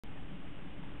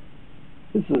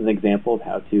This is an example of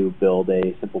how to build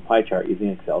a simple pie chart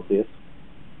using Xcelsius.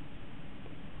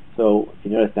 So if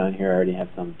you notice down here I already have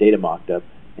some data mocked up,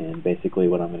 and basically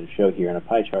what I'm going to show here in a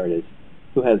pie chart is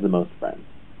who has the most friends.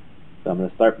 So I'm going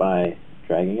to start by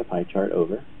dragging a pie chart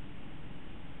over,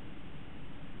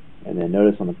 and then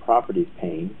notice on the properties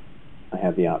pane I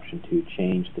have the option to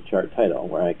change the chart title,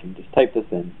 where I can just type this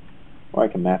in, or I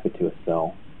can map it to a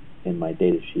cell in my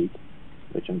data sheet,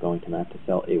 which I'm going to map to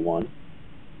cell A1.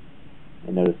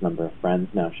 And notice number of friends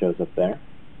now shows up there.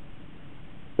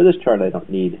 For this chart I don't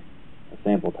need a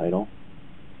sample title,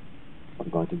 so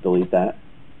I'm going to delete that.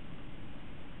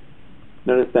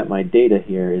 Notice that my data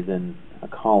here is in a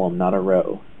column, not a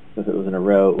row. So if it was in a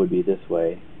row it would be this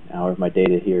way. However, my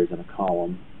data here is in a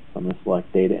column, so I'm going to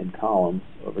select data in columns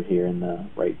over here in the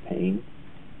right pane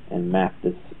and map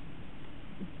these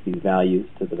values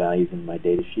to the values in my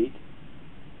data sheet.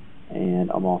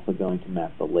 And I'm also going to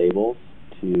map the labels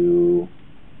to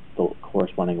the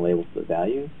corresponding labels to the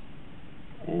values.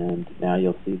 And now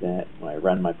you'll see that when I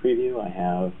run my preview I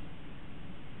have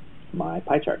my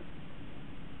pie chart.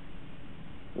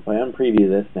 If I unpreview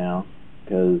this now,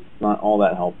 because it's not all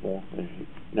that helpful, as you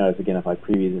notice again if I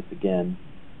preview this again,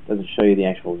 it doesn't show you the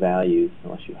actual values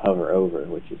unless you hover over,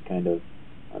 which is kind of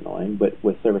annoying. But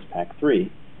with Service Pack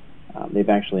 3, they've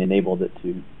actually enabled it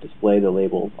to display the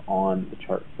labels on the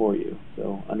chart for you.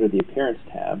 So under the Appearance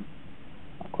tab,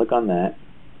 I'll click on that,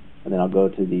 and then I'll go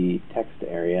to the text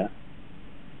area,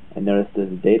 and notice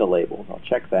there's data labels. I'll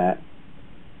check that,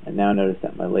 and now notice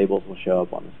that my labels will show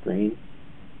up on the screen.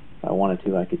 If I wanted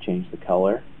to, I could change the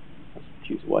color. Let's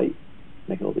choose white,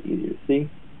 make it a little bit easier to see.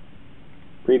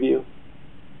 Preview,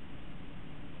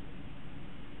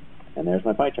 and there's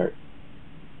my pie chart.